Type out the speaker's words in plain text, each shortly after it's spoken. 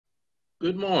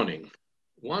Good morning.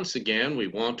 Once again, we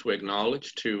want to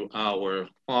acknowledge to our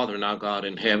Father and our God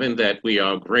in heaven that we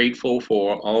are grateful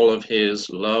for all of his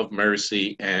love,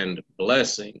 mercy, and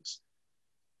blessings.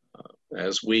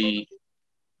 As we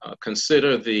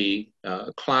consider the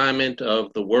climate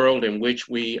of the world in which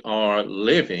we are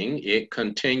living, it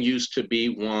continues to be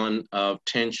one of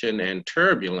tension and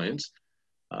turbulence.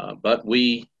 But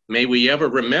may we ever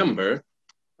remember,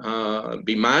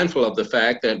 be mindful of the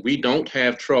fact that we don't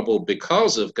have trouble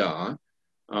because of God.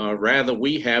 Rather,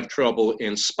 we have trouble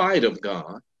in spite of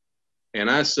God. And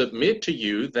I submit to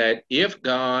you that if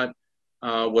God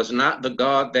was not the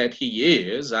God that he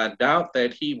is, I doubt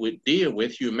that he would deal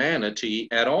with humanity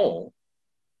at all.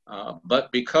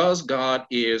 But because God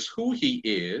is who he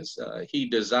is, he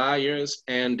desires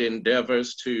and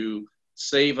endeavors to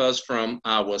save us from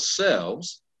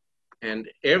ourselves. And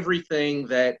everything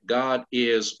that God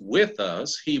is with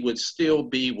us, he would still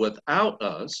be without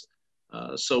us.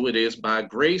 So it is by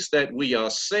grace that we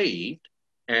are saved,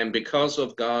 and because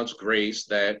of God's grace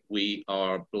that we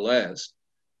are blessed.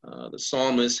 The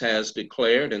psalmist has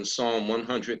declared in Psalm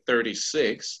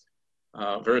 136,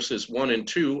 verses 1 and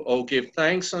 2, "Oh, give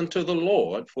thanks unto the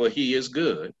Lord, for he is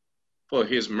good, for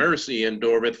his mercy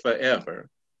endureth forever.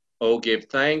 Oh, give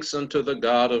thanks unto the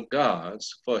God of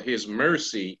gods, for his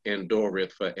mercy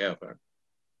endureth forever."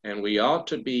 And we ought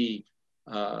to be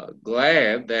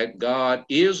glad that God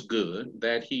is good,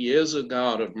 that he is a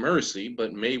God of mercy,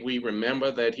 but may we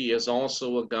remember that he is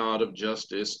also a God of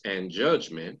justice and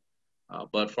judgment.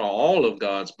 But for all of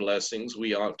God's blessings,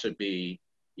 we ought to be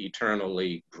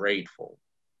eternally grateful.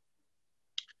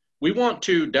 We want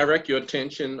to direct your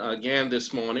attention again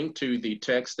this morning to the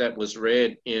text that was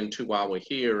read into our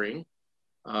hearing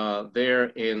there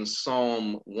in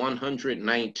Psalm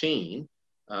 119.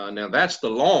 Now that's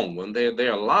the long one. There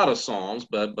are a lot of Psalms,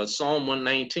 but Psalm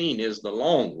 119 is the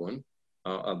long one,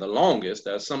 the longest.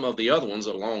 Some of the other ones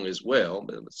are long as well,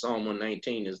 but Psalm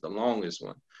 119 is the longest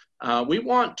one. We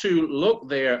want to look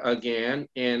there again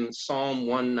in Psalm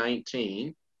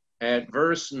 119 at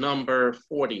verse number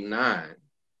 49.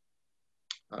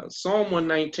 Psalm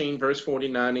 119, verse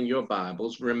 49 in your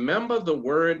Bibles. "Remember the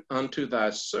word unto thy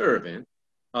servant,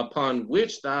 upon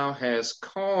which thou hast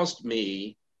caused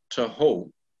me to hope."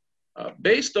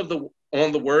 Based on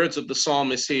the words of the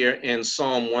psalmist here in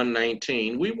Psalm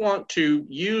 119, we want to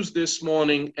use this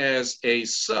morning as a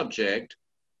subject,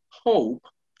 hope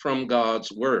from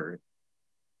God's word.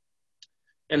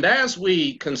 And as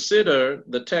we consider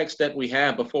the text that we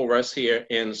have before us here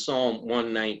in Psalm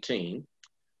 119,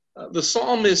 the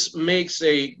psalmist makes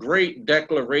a great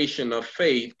declaration of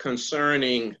faith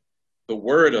concerning the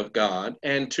word of God,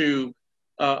 and to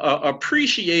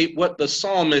appreciate what the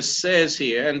psalmist says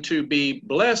here and to be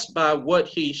blessed by what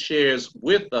he shares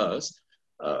with us,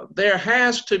 there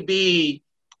has to be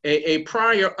a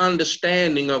prior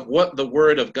understanding of what the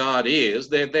word of God is.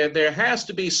 There has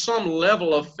to be some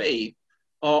level of faith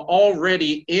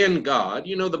already in God.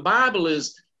 You know, the Bible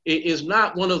is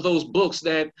not one of those books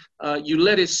that you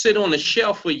let it sit on the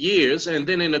shelf for years and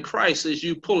then in a crisis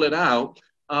you pull it out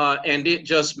and it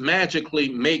just magically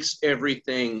makes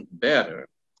everything better.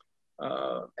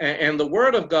 And the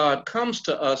word of God comes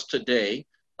to us today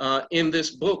in this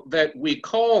book that we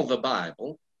call the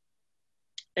Bible.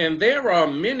 And there are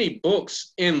many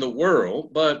books in the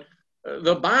world, but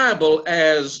the Bible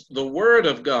as the word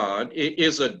of God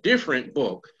is a different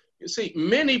book. You see,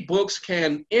 many books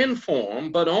can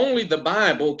inform, but only the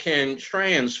Bible can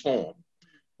transform.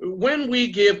 When we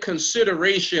give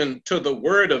consideration to the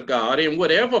word of God in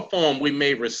whatever form we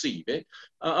may receive it,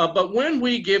 but when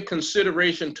we give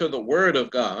consideration to the word of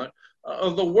God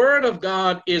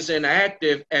is an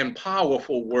active and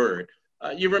powerful word.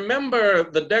 You remember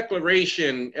the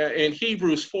declaration in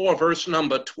Hebrews 4, verse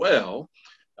number 12,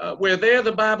 where there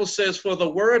the Bible says, "For the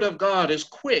word of God is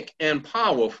quick and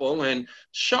powerful and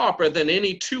sharper than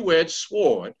any two-edged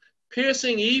sword,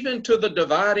 piercing even to the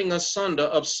dividing asunder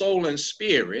of soul and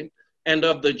spirit, and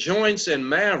of the joints and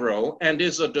marrow, and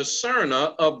is a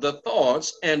discerner of the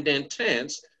thoughts and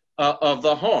intents of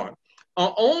the heart."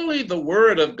 Only the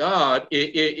word of God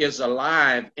is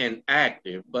alive and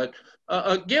active, but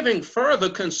giving further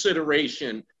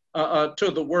consideration to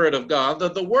the word of God,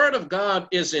 that the word of God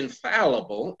is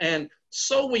infallible, and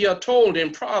so we are told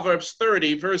in Proverbs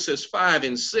 30, verses 5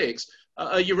 and 6.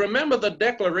 You remember the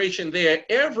declaration there,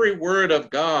 every word of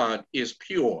God is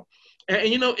pure. And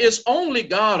you know, it's only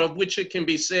God of which it can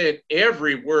be said,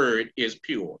 every word is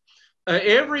pure.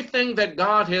 Everything that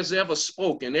God has ever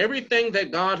spoken, everything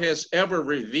that God has ever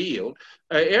revealed,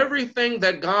 everything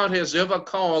that God has ever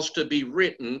caused to be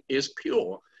written is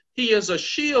pure. He is a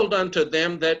shield unto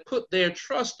them that put their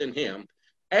trust in him.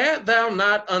 Add thou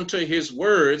not unto his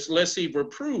words, lest he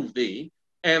reprove thee,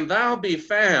 and thou be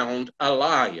found a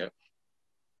liar.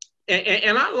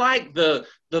 And I like the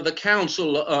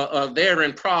counsel there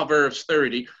in Proverbs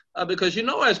 30, because, you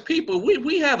know, as people,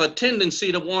 we have a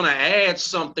tendency to want to add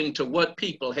something to what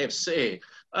people have said.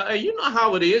 You know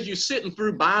how it is. You're sitting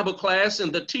through Bible class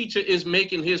and the teacher is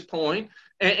making his point,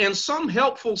 and some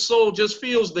helpful soul just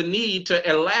feels the need to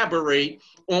elaborate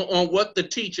on what the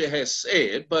teacher has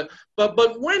said. But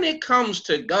when it comes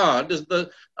to God, the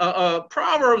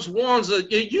Proverbs warns us,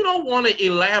 you don't want to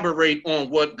elaborate on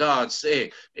what God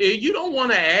said. You don't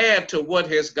want to add to what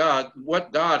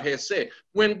God has said.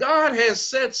 When God has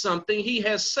said something, he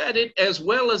has said it as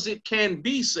well as it can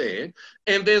be said.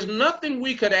 And there's nothing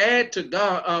we could add to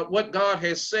God, what God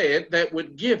has said, that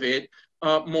would give it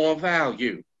more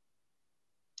value.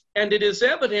 And it is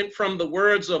evident from the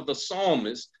words of the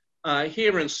psalmist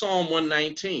here in Psalm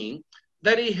 119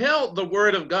 that he held the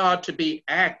word of God to be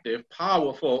active,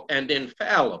 powerful, and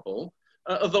infallible.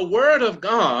 The word of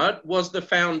God was the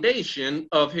foundation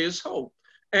of his hope.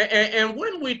 And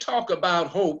when we talk about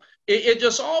hope, it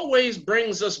just always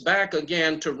brings us back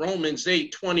again to Romans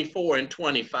 8:24 and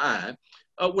 25,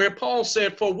 where Paul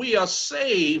said, "For we are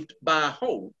saved by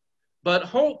hope, but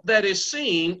hope that is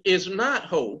seen is not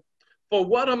hope. For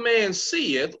what a man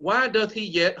seeth, why doth he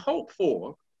yet hope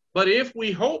for? But if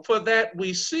we hope for that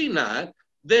we see not,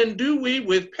 then do we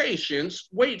with patience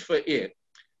wait for it."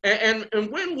 And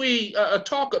when we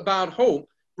talk about hope,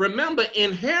 remember,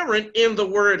 inherent in the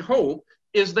word hope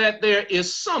is that there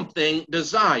is something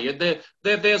desired, that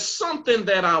there's something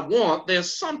that I want,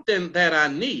 there's something that I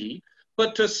need.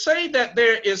 But to say that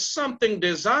there is something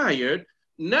desired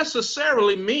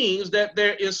necessarily means that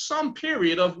there is some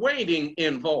period of waiting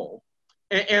involved.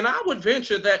 And I would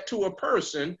venture that to a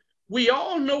person, we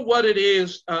all know what it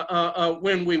is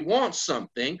when we want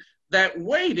something, that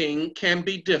waiting can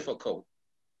be difficult.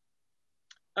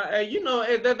 You know,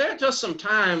 there are just some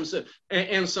times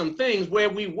and some things where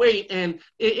we wait, and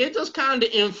it just kind of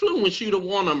influences you to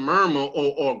want to murmur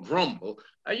or grumble.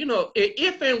 You know,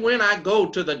 if and when I go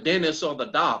to the dentist or the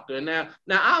doctor, now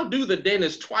I'll do the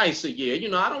dentist twice a year. You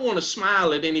know, I don't want to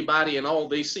smile at anybody and all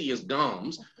they see is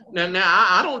gums. Now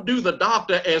I don't do the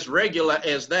doctor as regular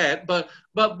as that, but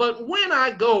when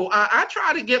I go, I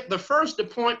try to get the first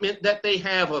appointment that they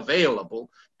have available.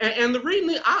 And the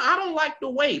reason I don't like to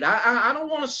wait, I don't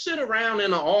want to sit around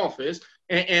in an office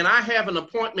and I have an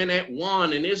appointment at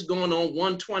 1 and it's going on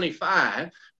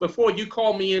 1:25 before you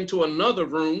call me into another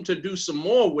room to do some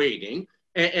more waiting.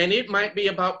 And it might be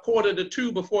about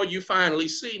 1:45 before you finally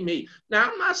see me. Now,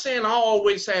 I'm not saying I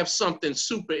always have something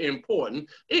super important.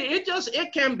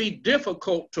 It can be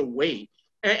difficult to wait.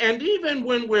 And even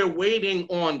when we're waiting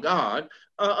on God,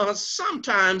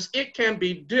 sometimes it can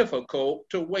be difficult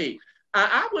to wait.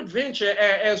 I would venture,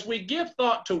 as we give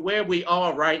thought to where we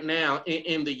are right now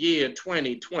in the year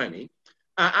 2020,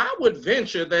 I would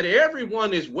venture that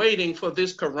everyone is waiting for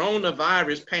this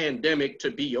coronavirus pandemic to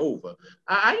be over.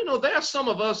 You know, there are some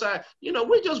of us, you know,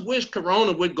 we just wish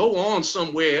Corona would go on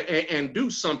somewhere and do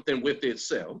something with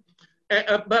itself.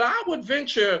 But I would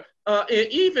venture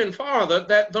even farther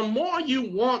that the more you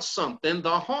want something,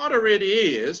 the harder it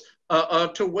is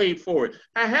to wait for it.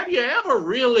 Have you ever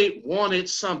really wanted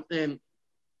something?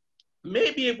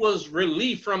 Maybe it was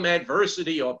relief from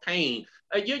adversity or pain.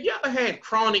 You ever had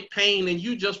chronic pain and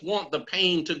you just want the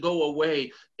pain to go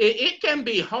away? It can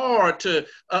be hard to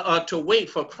wait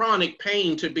for chronic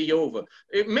pain to be over.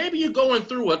 Maybe you're going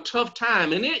through a tough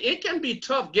time, and it can be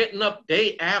tough getting up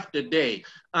day after day,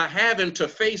 having to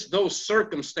face those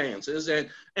circumstances,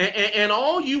 and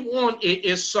all you want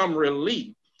is some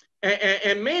relief.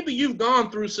 And maybe you've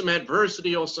gone through some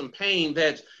adversity or some pain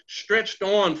that's stretched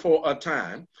on for a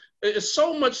time.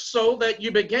 So much so that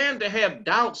you began to have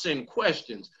doubts and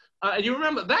questions. You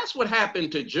remember, that's what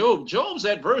happened to Job. Job's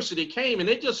adversity came and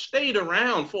it just stayed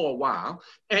around for a while.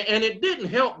 And it didn't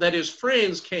help that his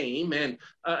friends came and,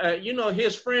 you know,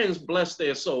 his friends, bless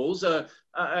their souls,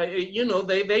 you know,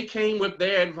 they came with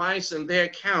their advice and their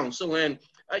counsel. And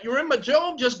you remember,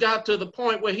 Job just got to the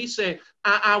point where he said,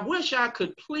 I wish I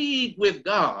could plead with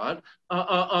God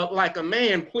like a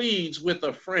man pleads with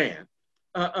a friend.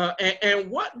 And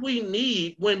what we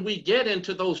need when we get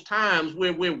into those times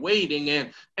where we're waiting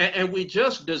and we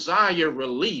just desire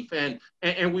relief and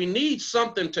we need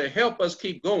something to help us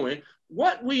keep going,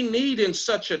 what we need in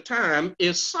such a time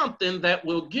is something that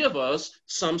will give us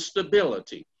some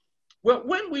stability. Well,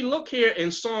 when we look here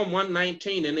in Psalm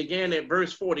 119 and again at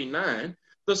verse 49,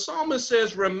 the psalmist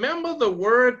says, "Remember the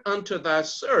word unto thy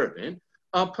servant,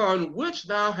 upon which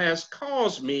thou hast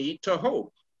caused me to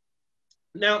hope.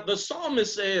 Now, the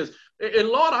psalmist says,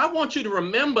 Lord, I want you to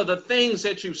remember the things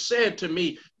that you said to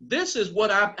me. This is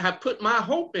what I have put my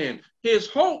hope in. His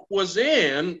hope was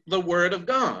in the word of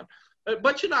God.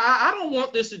 But, I don't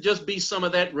want this to just be some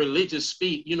of that religious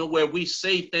speak, where we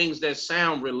say things that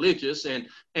sound religious and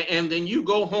then you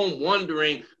go home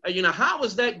wondering, how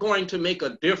is that going to make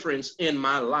a difference in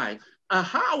my life?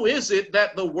 How is it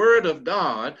that the word of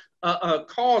God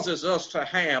causes us to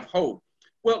have hope?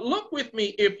 Well, look with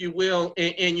me, if you will,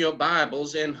 in your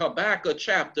Bibles in Habakkuk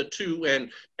chapter 2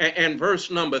 and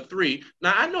verse number 3.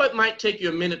 Now, I know it might take you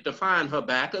a minute to find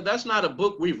Habakkuk. That's not a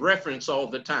book we reference all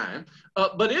the time,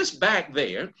 but it's back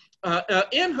there.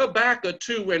 In Habakkuk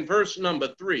 2 and verse number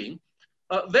 3,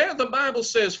 there the Bible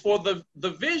says, for the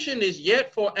vision is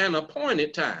yet for an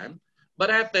appointed time,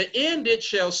 but at the end it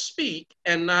shall speak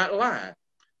and not lie.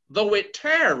 Though it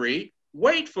tarry,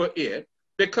 wait for it,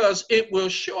 because it will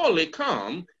surely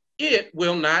come, it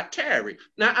will not tarry.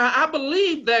 Now, I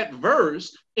believe that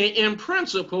verse in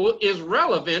principle is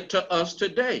relevant to us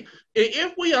today.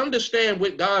 If we understand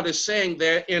what God is saying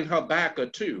there in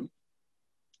Habakkuk 2,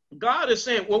 God is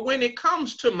saying, well, when it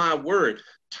comes to my word,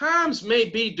 times may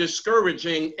be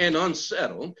discouraging and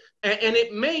unsettled, and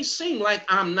it may seem like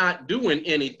I'm not doing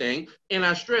anything. And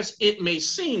I stress, it may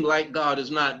seem like God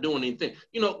is not doing anything.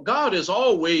 God is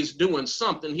always doing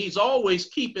something. He's always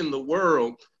keeping the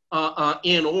world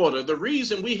in order. The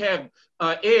reason we have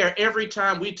air every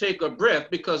time we take a breath,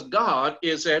 because God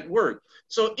is at work.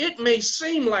 So it may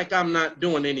seem like I'm not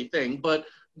doing anything, but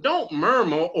don't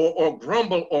murmur or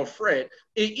grumble or fret.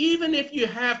 Even if you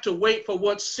have to wait for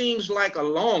what seems like a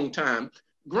long time,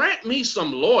 grant me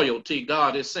some loyalty,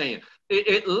 God is saying.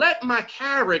 Let my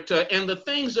character and the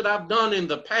things that I've done in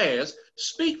the past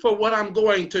speak for what I'm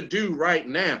going to do right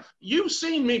now. You've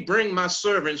seen me bring my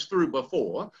servants through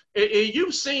before.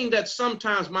 You've seen that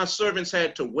sometimes my servants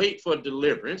had to wait for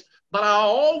deliverance, but I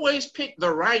always pick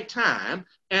the right time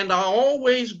and I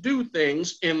always do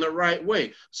things in the right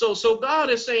way. So God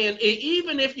is saying,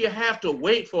 even if you have to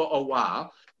wait for a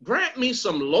while, grant me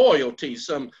some loyalty,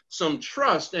 some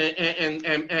trust,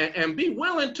 and be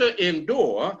willing to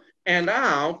endure, and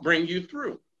I'll bring you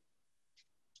through.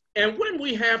 And when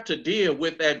we have to deal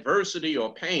with adversity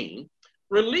or pain,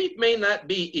 relief may not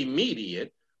be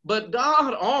immediate, but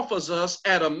God offers us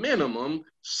at a minimum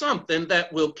something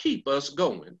that will keep us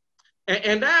going.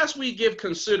 And as we give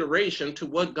consideration to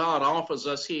what God offers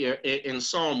us here in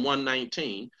Psalm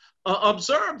 119,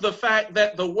 observe the fact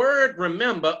that the word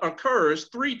remember occurs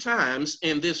 3 times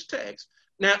in this text.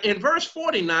 Now, in verse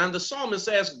 49, the psalmist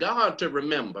asked God to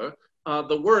remember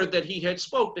the word that he had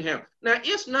spoke to him. Now,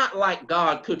 it's not like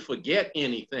God could forget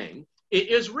anything. It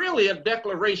is really a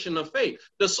declaration of faith.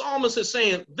 The psalmist is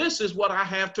saying, this is what I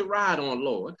have to ride on,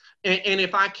 Lord. And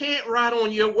if I can't ride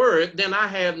on your word, then I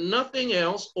have nothing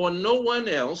else or no one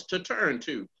else to turn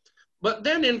to. But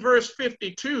then in verse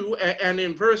 52 and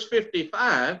in verse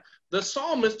 55, the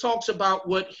psalmist talks about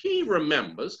what he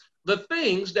remembers, the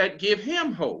things that give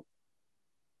him hope.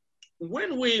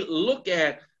 When we look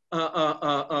at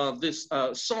this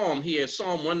psalm here,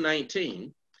 Psalm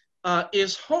 119,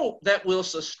 is hope that will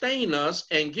sustain us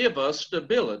and give us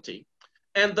stability.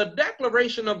 And the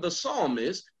declaration of the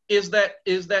psalmist is that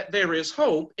there is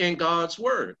hope in God's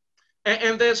word.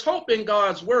 And there's hope in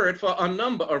God's word for a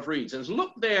number of reasons.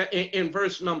 Look there in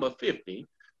verse number 50.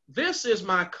 This is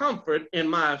my comfort in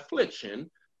my affliction,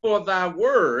 for thy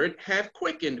word hath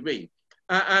quickened me.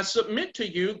 I submit to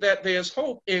you that there's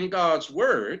hope in God's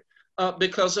word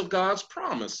because of God's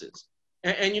promises.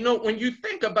 And when you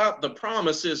think about the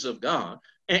promises of God,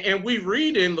 and we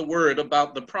read in the word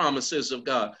about the promises of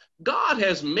God, God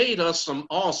has made us some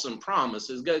awesome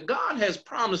promises. God has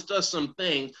promised us some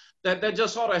things that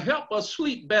just ought to help us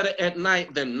sleep better at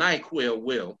night than NyQuil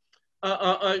will.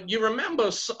 You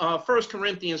remember 1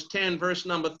 Corinthians 10, verse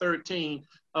number 13,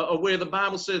 where the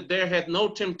Bible says, there hath no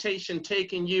temptation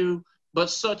taken you, but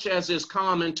such as is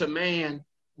common to man.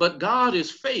 But God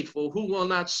is faithful, who will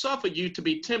not suffer you to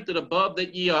be tempted above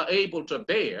that ye are able to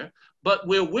bear, but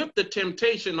will with the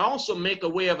temptation also make a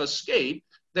way of escape,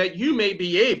 that you may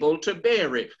be able to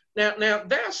bear it. Now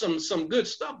there's some good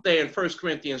stuff there in 1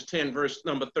 Corinthians 10, verse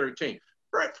number 13.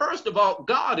 First of all,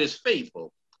 God is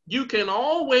faithful. You can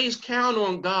always count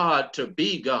on God, to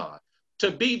be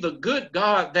the good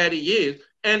God that he is,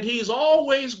 and he's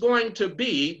always going to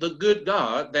be the good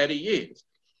God that he is.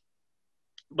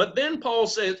 But then Paul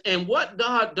says, and what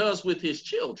God does with his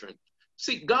children.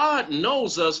 See, God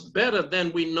knows us better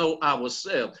than we know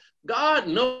ourselves. God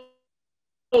knows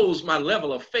knows my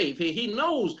level of faith. He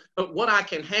knows what I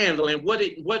can handle and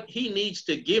what he needs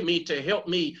to give me to help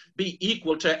me be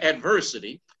equal to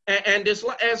adversity. And it's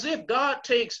as if God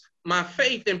takes my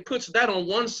faith and puts that on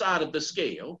one side of the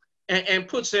scale and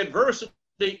puts adversity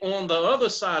on the other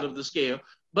side of the scale.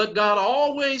 But God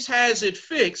always has it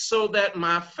fixed so that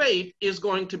my faith is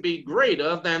going to be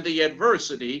greater than the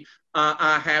adversity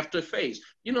I have to face.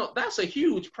 You know, that's a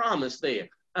huge promise there.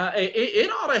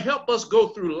 It ought to help us go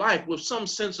through life with some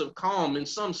sense of calm and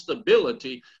some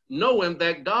stability, knowing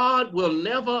that God will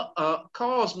never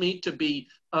cause me to be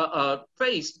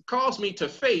cause me to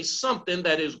face something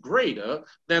that is greater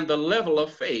than the level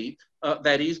of faith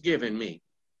that he's given me.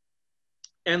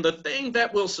 And the thing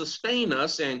that will sustain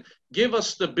us and give us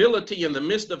stability in the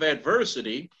midst of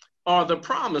adversity are the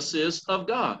promises of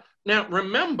God. Now,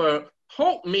 remember,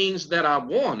 hope means that I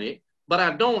want it, but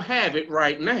I don't have it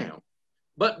right now.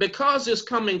 But because it's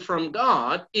coming from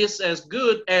God, it's as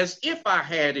good as if I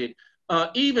had it,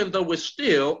 even though it's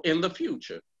still in the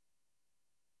future.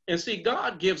 And see,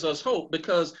 God gives us hope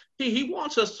because he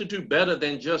wants us to do better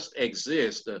than just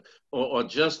exist or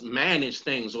just manage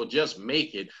things or just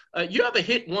make it. You ever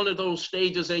hit one of those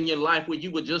stages in your life where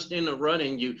you were just in a rut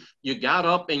and you got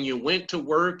up and you went to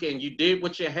work and you did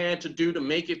what you had to do to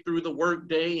make it through the work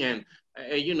day, and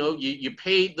you know, you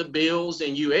paid the bills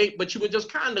and you ate, but you were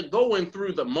just kind of going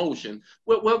through the motion.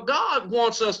 Well, God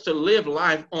wants us to live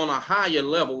life on a higher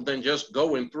level than just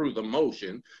going through the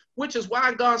motion, which is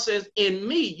why God says, in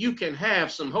me, you can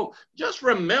have some hope. Just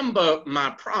remember my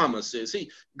promises.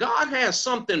 God has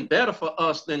something better for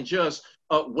us than just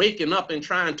waking up and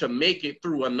trying to make it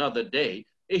through another day.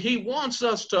 He wants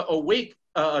us to awake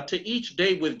to each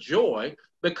day with joy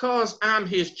because I'm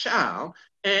his child,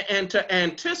 and to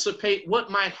anticipate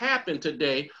what might happen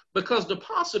today, because the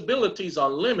possibilities are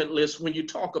limitless when you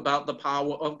talk about the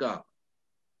power of God.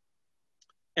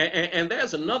 And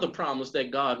there's another promise that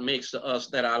God makes to us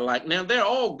that I like. Now, they're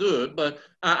all good, but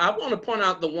I want to point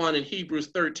out the one in Hebrews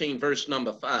 13, verse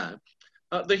number 5.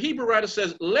 The Hebrew writer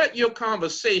says, let your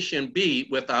conversation be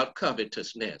without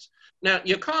covetousness. Now,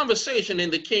 your conversation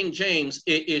in the King James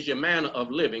is your manner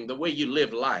of living, the way you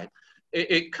live life.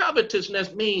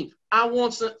 Covetousness means I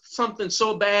want something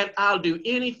so bad, I'll do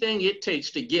anything it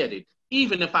takes to get it,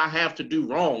 even if I have to do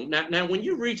wrong. Now, when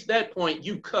you reach that point,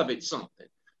 you covet something.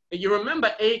 You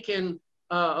remember Achan,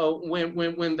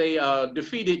 when they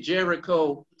defeated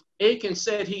Jericho, Achan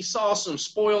said he saw some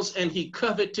spoils and he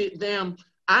coveted them.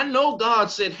 I know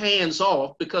God said hands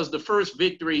off because the first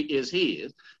victory is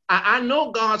his. I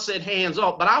know God said hands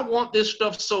off, but I want this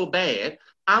stuff so bad,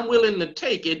 I'm willing to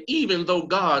take it even though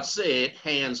God said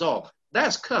hands off.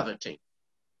 That's coveting.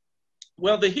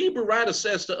 Well, the Hebrew writer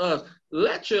says to us,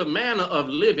 let your manner of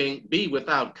living be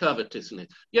without covetousness.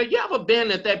 Yeah, you ever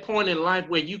been at that point in life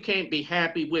where you can't be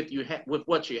happy with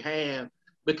what you have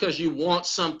because you want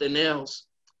something else?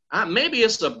 Maybe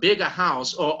it's a bigger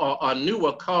house or a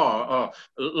newer car, or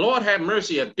Lord have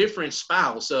mercy, a different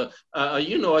spouse,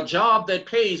 you know, a job that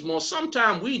pays more.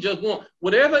 Sometimes we just want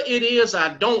whatever it is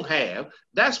I don't have.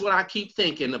 That's what I keep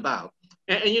thinking about.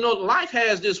 And you know, life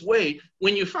has this way,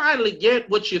 when you finally get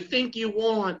what you think you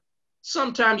want,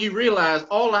 sometimes you realize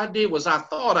all I did was I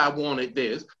thought I wanted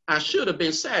this. I should have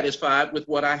been satisfied with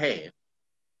what I had.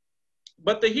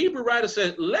 But the Hebrew writer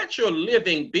says, let your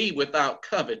living be without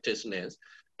covetousness,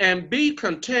 and be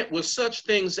content with such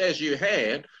things as you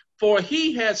had, for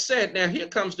he has said, now here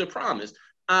comes the promise,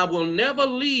 I will never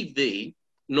leave thee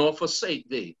nor forsake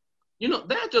thee. You know,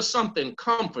 there's just something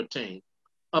comforting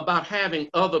about having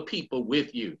other people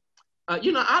with you.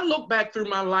 You know, I look back through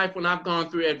my life when I've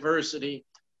gone through adversity,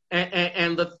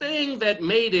 and the thing that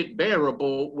made it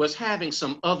bearable was having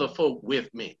some other folk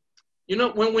with me. You know,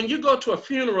 when you go to a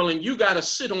funeral and you got to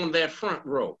sit on that front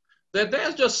row, that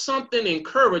there's just something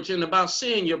encouraging about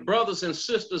seeing your brothers and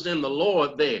sisters in the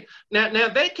Lord there. Now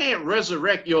they can't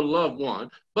resurrect your loved one,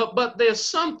 but there's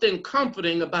something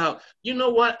comforting about, you know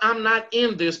what, I'm not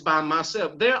in this by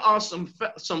myself. There are some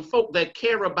folk that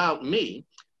care about me,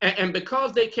 and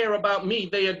because they care about me,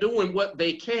 they are doing what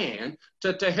they can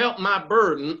to help my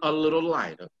burden a little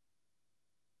lighter.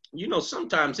 You know,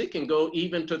 sometimes it can go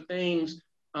even to things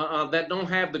that don't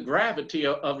have the gravity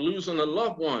of losing a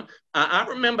loved one. I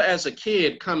remember as a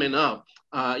kid coming up,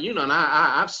 you know, and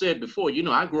I've said before, you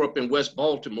know, I grew up in West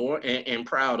Baltimore and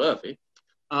proud of it.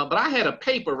 But I had a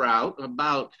paper route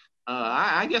about,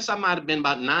 I guess I might have been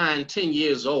about 9, 10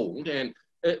 years old. And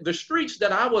the streets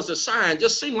that I was assigned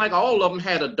just seemed like all of them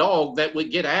had a dog that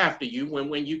would get after you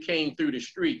when you came through the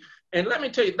street. And let me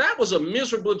tell you, that was a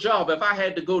miserable job if I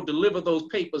had to go deliver those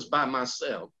papers by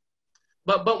myself.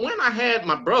 But when I had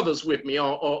my brothers with me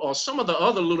or some of the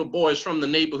other little boys from the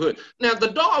neighborhood, now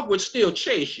the dog would still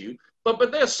chase you,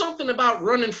 but there's something about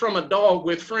running from a dog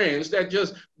with friends that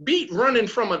just beat running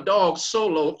from a dog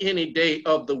solo any day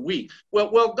of the week.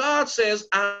 Well, God says,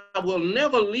 I will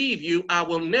never leave you. I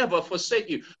will never forsake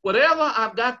you. Whatever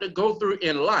I've got to go through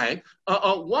in life,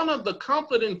 one of the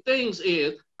comforting things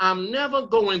is I'm never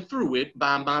going through it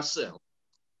by myself.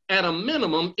 At a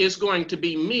minimum, it's going to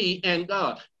be me and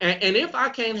God. And if I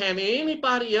can't have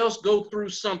anybody else go through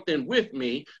something with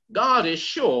me, God is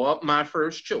sure my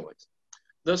first choice.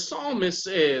 The psalmist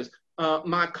says,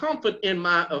 my comfort in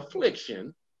my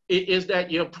affliction is that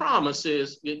your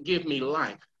promises give me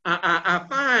life. I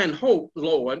find hope,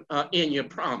 Lord, in your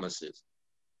promises.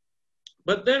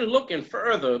 But then looking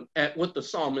further at what the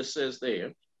psalmist says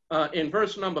there, in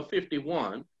verse number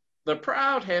 51, the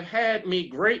proud have had me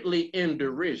greatly in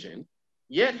derision,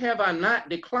 yet have I not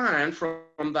declined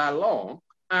from thy law.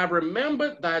 I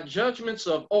remembered thy judgments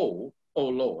of old, O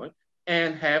Lord,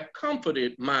 and have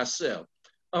comforted myself.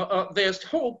 There's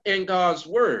hope in God's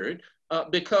word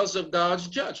because of God's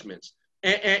judgments.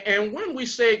 And when we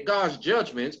say God's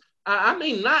judgments, I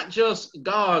mean not just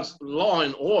God's law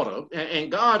and order,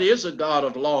 and God is a God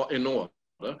of law and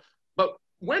order, but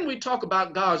when we talk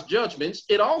about God's judgments,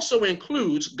 it also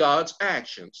includes God's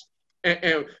actions.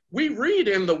 And we read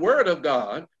in the Word of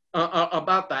God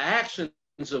about the actions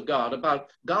of God,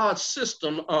 about God's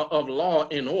system of law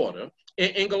and order.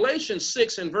 In Galatians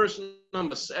 6 and verse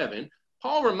number 7,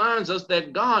 Paul reminds us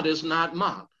that God is not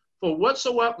mocked. For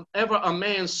whatsoever a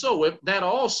man soweth, that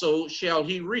also shall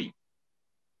he reap.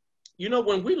 You know,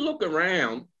 when we look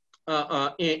around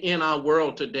in our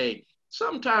world today,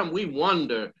 sometimes we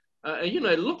wonder,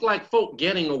 it looked like folk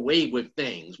getting away with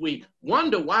things. We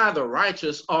wonder why the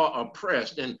righteous are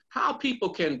oppressed and how people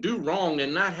can do wrong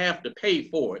and not have to pay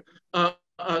for it.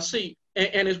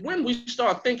 And it's when we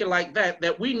start thinking like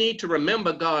that we need to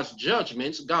remember God's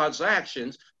judgments, God's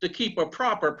actions, to keep a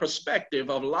proper perspective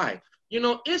of life. You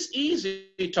know, it's easy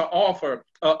to offer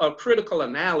a critical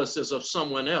analysis of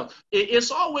someone else.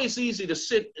 It's always easy to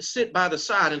sit by the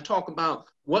side and talk about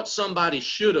what somebody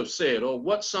should have said or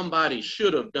what somebody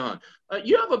should have done.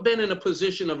 You ever been in a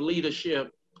position of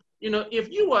leadership? You know, if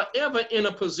you are ever in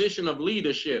a position of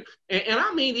leadership, and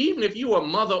I mean, even if you are a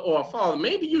mother or a father,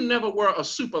 maybe you never were a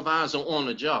supervisor on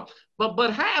a job,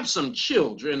 but have some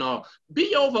children or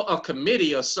be over a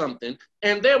committee or something,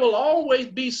 and there will always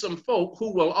be some folk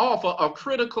who will offer a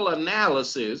critical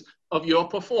analysis of your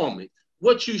performance.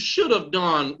 What you should have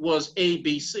done was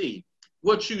ABC.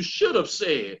 What you should have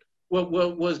said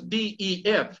was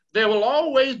DEF. There will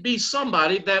always be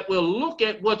somebody that will look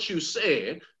at what you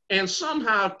said and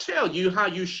somehow tell you how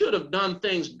you should have done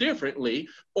things differently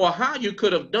or how you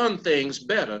could have done things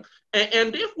better.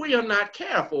 And if we are not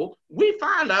careful, we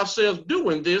find ourselves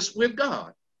doing this with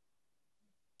God.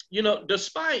 You know,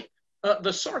 despite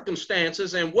the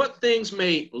circumstances and what things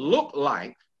may look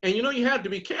like, and you know, you have to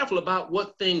be careful about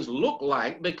what things look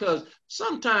like because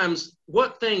sometimes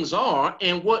what things are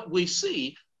and what we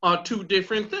see are two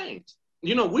different things.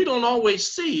 You know, we don't always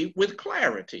see with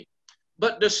clarity.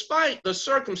 But despite the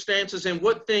circumstances and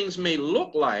what things may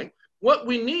look like, what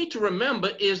we need to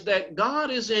remember is that God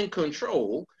is in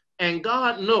control and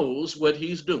God knows what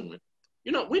he's doing.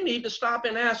 You know, we need to stop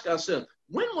and ask ourselves,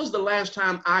 when was the last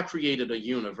time I created a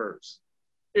universe?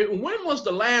 When was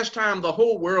the last time the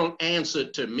whole world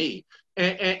answered to me?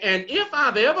 And if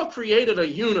I've ever created a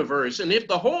universe and if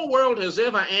the whole world has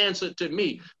ever answered to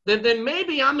me, then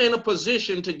maybe I'm in a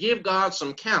position to give God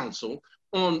some counsel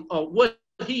on what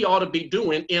he ought to be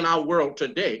doing in our world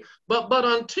today. But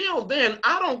until then,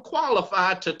 I don't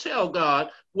qualify to tell God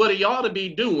what he ought to be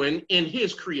doing in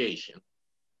his creation.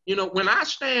 You know, when I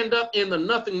stand up in the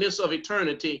nothingness of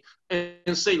eternity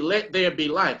and say, let there be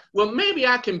light, well, maybe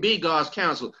I can be God's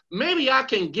counselor. Maybe I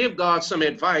can give God some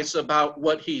advice about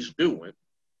what he's doing.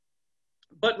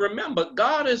 But remember,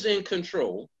 God is in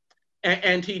control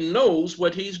and he knows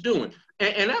what he's doing.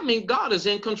 And that means God is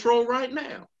in control right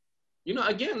now. You know,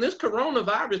 again, this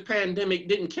coronavirus pandemic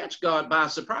didn't catch God by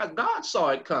surprise. God saw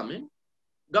it coming.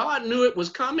 God knew it was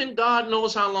coming. God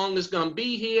knows how long it's going to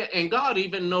be here. And God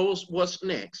even knows what's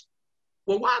next.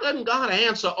 Well, why doesn't God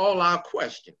answer all our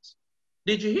questions?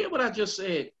 Did you hear what I just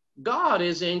said? God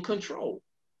is in control.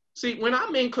 See, when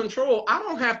I'm in control, I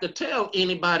don't have to tell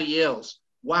anybody else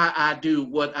why I do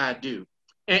what I do.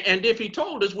 And if he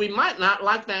told us, we might not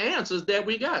like the answers that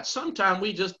we got. Sometimes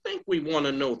we just think we want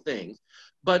to know things.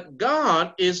 But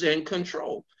God is in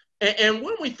control. And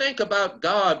when we think about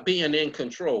God being in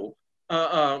control,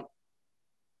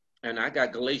 And I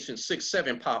got Galatians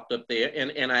 6:7 popped up there.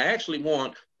 And I actually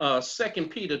want 2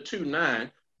 Peter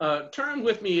 2:9. Turn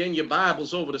with me in your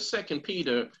Bibles over to 2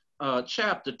 Peter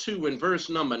chapter 2 and verse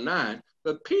number 9.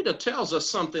 But Peter tells us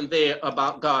something there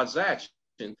about God's action.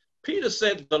 Peter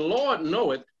said, the Lord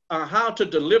knoweth how to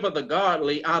deliver the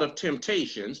godly out of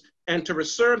temptations and to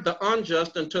reserve the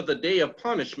unjust until the day of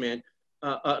punishment,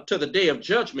 to the day of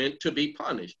judgment to be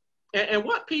punished. And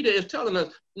what Peter is telling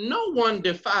us, no one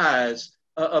defies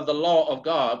of the law of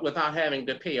God without having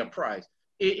to pay a price.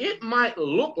 It might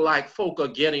look like folk are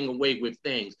getting away with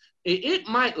things. It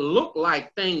might look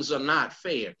like things are not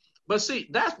fair. But see,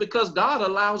 that's because God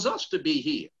allows us to be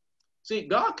here. See,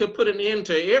 God could put an end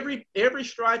to every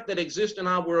strife that exists in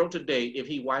our world today if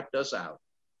he wiped us out.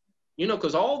 You know,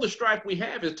 because all the strife we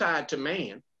have is tied to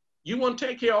man. You want to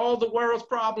take care of all the world's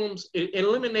problems,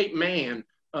 eliminate man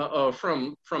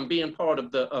from being part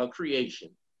of the creation.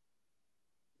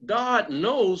 God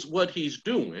knows what he's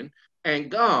doing,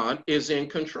 and God is in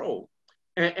control.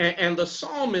 And the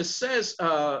psalmist says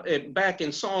back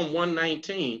in Psalm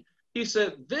 119, he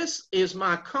said, this is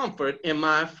my comfort in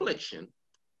my affliction,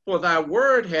 for thy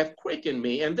word hath quickened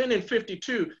me. And then in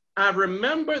 52, I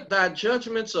remembered thy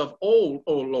judgments of old,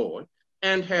 O Lord,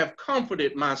 and have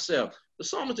comforted myself. The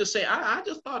psalmist just say, I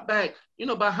just thought back, you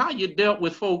know, about how you dealt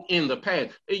with folk in the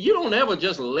past. You don't ever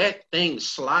just let things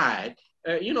slide.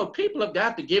 You know, people have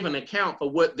got to give an account for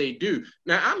what they do.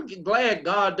 Now, I'm glad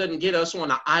God doesn't get us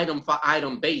on an item for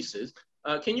item basis.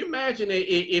 Can you imagine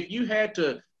if you had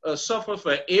to suffer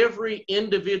for every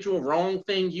individual wrong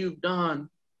thing you've done?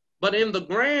 But in the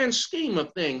grand scheme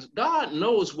of things, God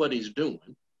knows what he's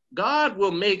doing. God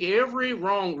will make every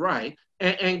wrong right,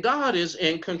 and God is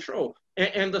in control.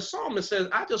 And the psalmist says,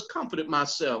 I just comforted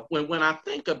myself when I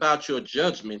think about your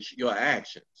judgments, your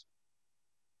actions.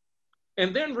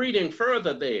 And then reading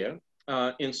further there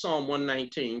in Psalm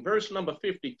 119, verse number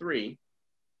 53,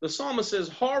 the psalmist says,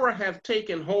 horror hath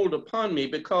taken hold upon me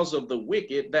because of the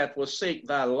wicked that forsake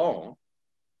thy law.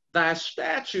 Thy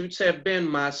statutes have been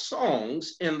my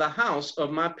songs in the house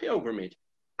of my pilgrimage.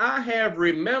 I have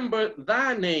remembered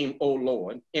thy name, O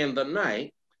Lord, in the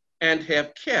night, and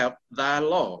have kept thy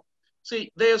law.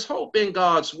 See, there's hope in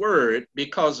God's word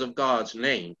because of God's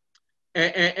name.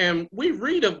 And we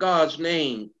read of God's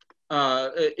name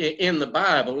in the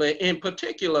Bible, in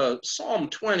particular, Psalm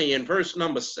 20 and verse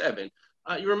number 7.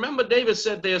 You remember David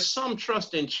said there's some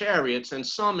trust in chariots and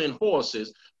some in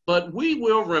horses, but we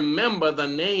will remember the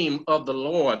name of the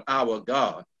Lord our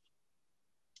God.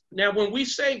 Now, when we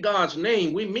say God's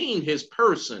name, we mean his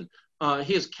person,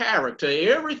 his character,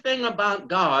 everything about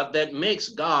God that makes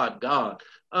God God.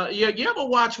 You ever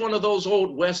watch one of those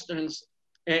old Westerns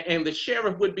and the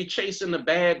sheriff would be chasing the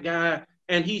bad guy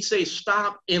and he'd say,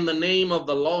 stop in the name of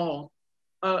the law?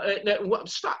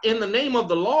 Stop in the name of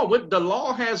the law. The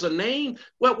law has a name.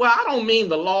 Well, I don't mean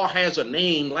the law has a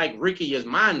name like Ricky is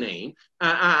my name.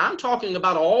 I'm talking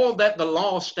about all that the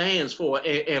law stands for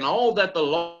and all that the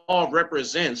law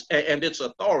represents and its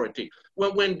authority.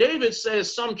 When David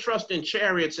says some trust in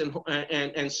chariots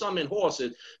and some in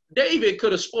horses, David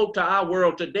could have spoke to our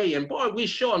world today, and boy, we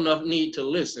sure enough need to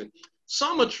listen.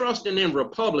 Some are trusting in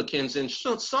Republicans and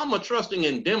some are trusting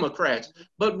in Democrats,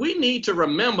 but we need to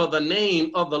remember the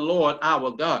name of the Lord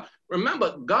our God.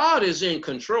 Remember, God is in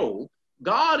control.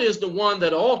 God is the one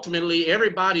that ultimately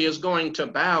everybody is going to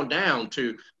bow down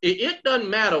to. It doesn't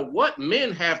matter what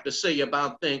men have to say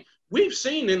about things. We've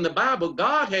seen in the Bible,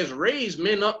 God has raised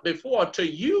men up before to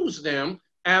use them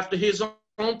after his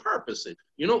own purposes.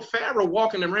 You know, Pharaoh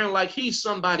walking around like he's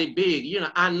somebody big. You know,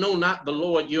 I know not the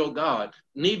Lord your God,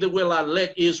 neither will I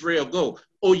let Israel go.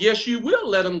 Oh, yes, you will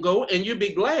let them go, and you'll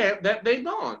be glad that they're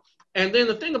gone. And then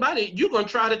the thing about it, you're going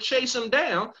to try to chase them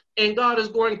down, and God is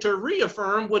going to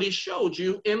reaffirm what he showed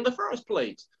you in the first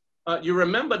place. You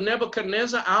remember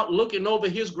Nebuchadnezzar out looking over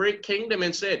his great kingdom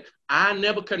and said, I,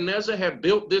 Nebuchadnezzar, have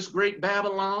built this great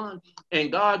Babylon,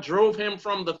 and God drove him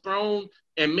from the throne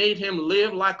and made him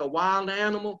live like a wild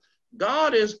animal.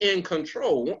 God is in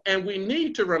control, and we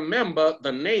need to remember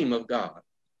the name of God.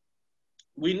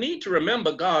 We need to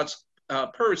remember God's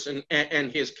person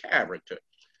and his character.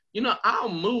 You know, our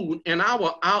mood and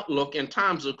our outlook in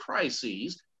times of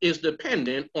crises is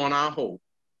dependent on our hope.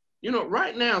 You know,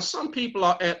 right now, some people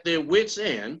are at their wits'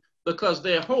 end because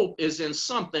their hope is in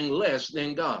something less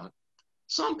than God.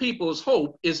 Some people's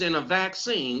hope is in a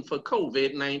vaccine for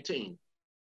COVID-19.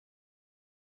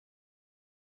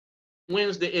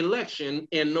 Wins the election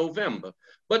in November.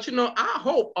 But, you know, our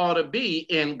hope ought to be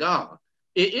in God.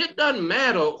 It doesn't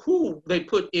matter who they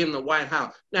put in the White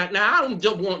House. Now I don't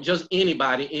just want just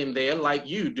anybody in there like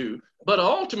you do, but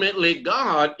ultimately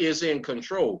God is in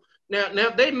control.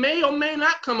 Now they may or may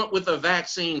not come up with a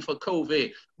vaccine for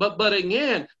COVID, but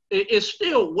again, it's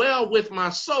still well with my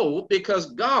soul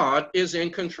because God is in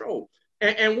control.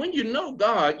 And when you know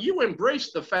God, you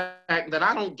embrace the fact that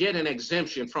I don't get an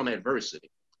exemption from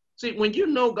adversity. See, when you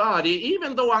know God,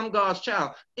 even though I'm God's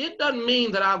child, it doesn't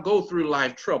mean that I'll go through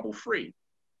life trouble free.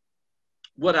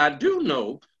 What I do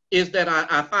know is that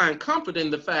I find comfort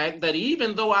in the fact that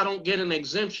even though I don't get an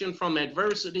exemption from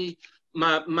adversity,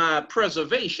 my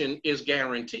preservation is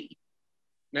guaranteed.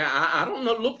 Now, I don't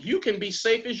know, look, you can be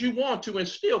safe as you want to and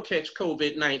still catch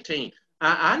COVID-19.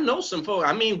 I know some folks,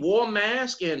 I mean, wore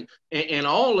mask and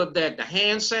all of that, the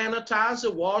hand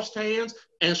sanitizer, washed hands,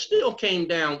 and still came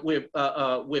down with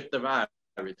the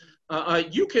virus.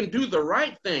 You can do the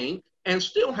right thing and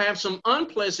still have some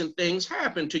unpleasant things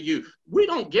happen to you. We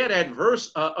don't get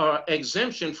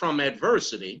exemption from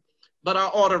adversity, but I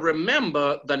ought to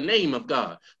remember the name of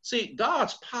God. See,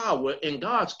 God's power and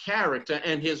God's character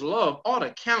and his love ought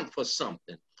to count for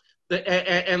something.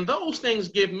 And those things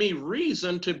give me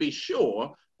reason to be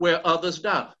sure where others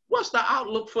doubt. What's the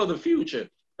outlook for the future?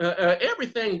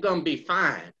 Everything's going to be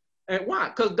fine. And why?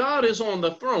 Because God is on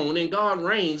the throne and God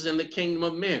reigns in the kingdom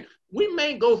of men. We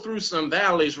may go through some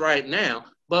valleys right now,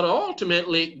 but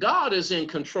ultimately God is in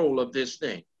control of this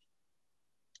thing.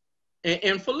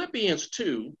 In Philippians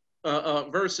 2,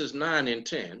 verses 9 and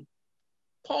 10,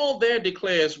 Paul there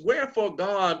declares, wherefore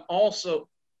God also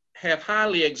hath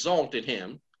highly exalted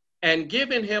him and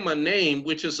given him a name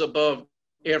which is above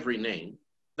every name,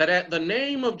 that at the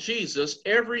name of Jesus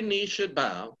every knee should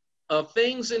bow, of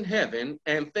things in heaven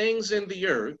and things in the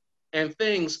earth and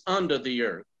things under the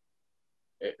earth.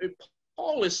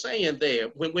 Paul is saying there,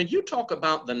 when you talk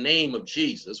about the name of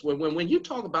Jesus, when you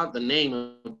talk about the name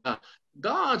of God,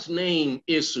 God's name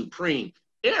is supreme.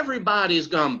 Everybody's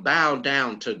going to bow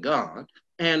down to God,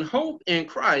 and hope in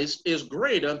Christ is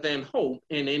greater than hope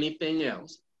in anything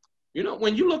else. You know,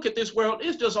 when you look at this world,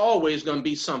 it's just always going to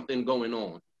be something going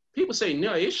on. People say,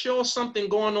 no, it's sure something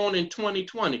going on in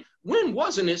 2020. When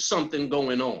wasn't it something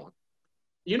going on?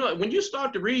 You know, when you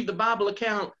start to read the Bible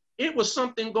account, it was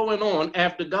something going on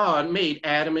after God made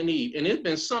Adam and Eve, and it's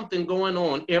been something going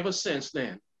on ever since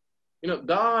then. You know,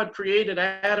 God created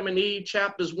Adam and Eve,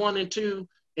 chapters 1 and 2,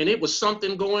 and it was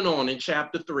something going on in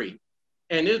chapter 3.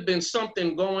 And there's been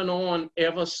something going on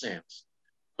ever since.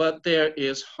 But there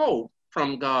is hope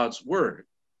from God's word,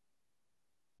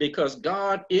 because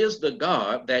God is the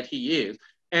God that he is,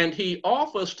 and he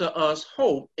offers to us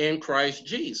hope in Christ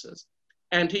Jesus.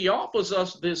 And he offers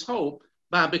us this hope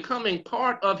by becoming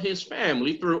part of his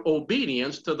family through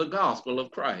obedience to the gospel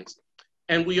of Christ.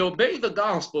 And we obey the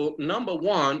gospel, number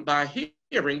one, by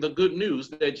hearing the good news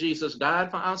that Jesus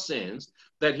died for our sins,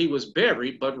 that he was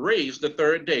buried, but raised the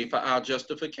third day for our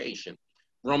justification.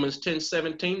 Romans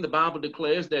 10:17, the Bible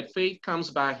declares that faith comes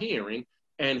by hearing,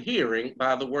 and hearing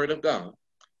by the word of God.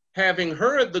 Having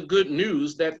heard the good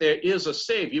news that there is a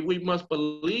Savior, we must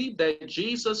believe that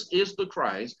Jesus is the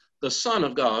Christ, the Son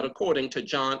of God, according to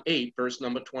John 8, verse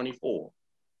number 24.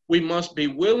 We must be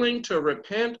willing to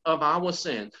repent of our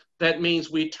sin. That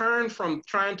means we turn from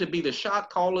trying to be the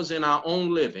shot callers in our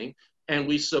own living, and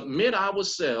we submit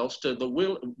ourselves to the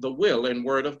will and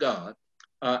word of God.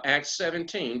 Acts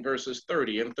 17, verses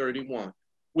 30 and 31.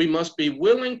 We must be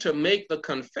willing to make the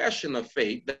confession of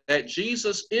faith that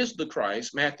Jesus is the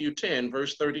Christ, Matthew 10,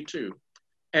 verse 32,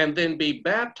 and then be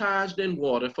baptized in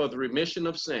water for the remission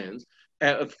of sins,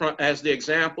 as the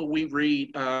example we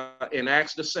read in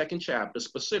Acts, the 2nd chapter,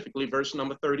 specifically verse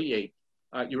number 38.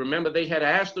 You remember they had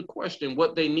asked the question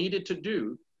what they needed to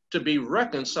do to be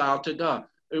reconciled to God.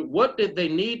 What did they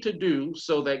need to do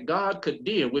so that God could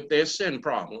deal with their sin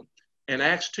problem? In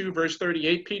Acts 2, verse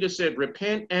 38, Peter said,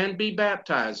 repent and be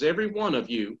baptized, every one of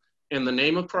you, in the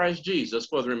name of Christ Jesus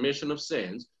for the remission of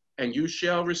sins, and you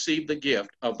shall receive the gift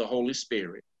of the Holy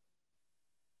Spirit.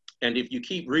 And if you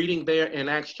keep reading there in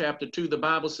Acts chapter 2, the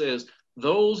Bible says,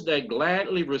 those that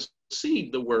gladly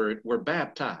received the word were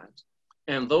baptized,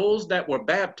 and those that were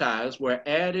baptized were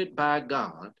added by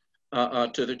God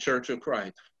to the church of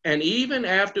Christ. And even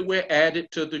after we're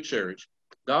added to the church,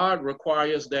 God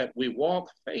requires that we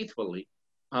walk faithfully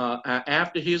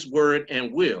after his word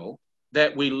and will,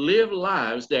 that we live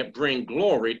lives that bring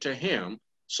glory to him.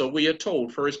 So we are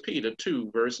told, 1 Peter 2,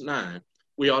 verse 9,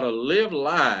 we ought to live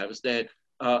lives that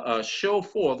show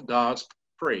forth God's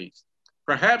praise.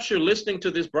 Perhaps you're listening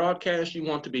to this broadcast, you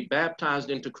want to be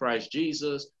baptized into Christ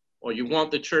Jesus, or you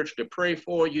want the church to pray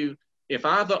for you. If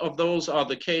either of those are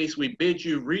the case, we bid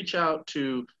you reach out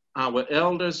to our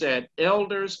elders at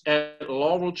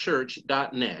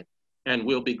elders@laurelchurch.net, and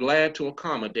we'll be glad to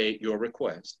accommodate your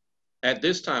request. At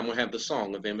this time, we'll have the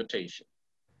song of invitation.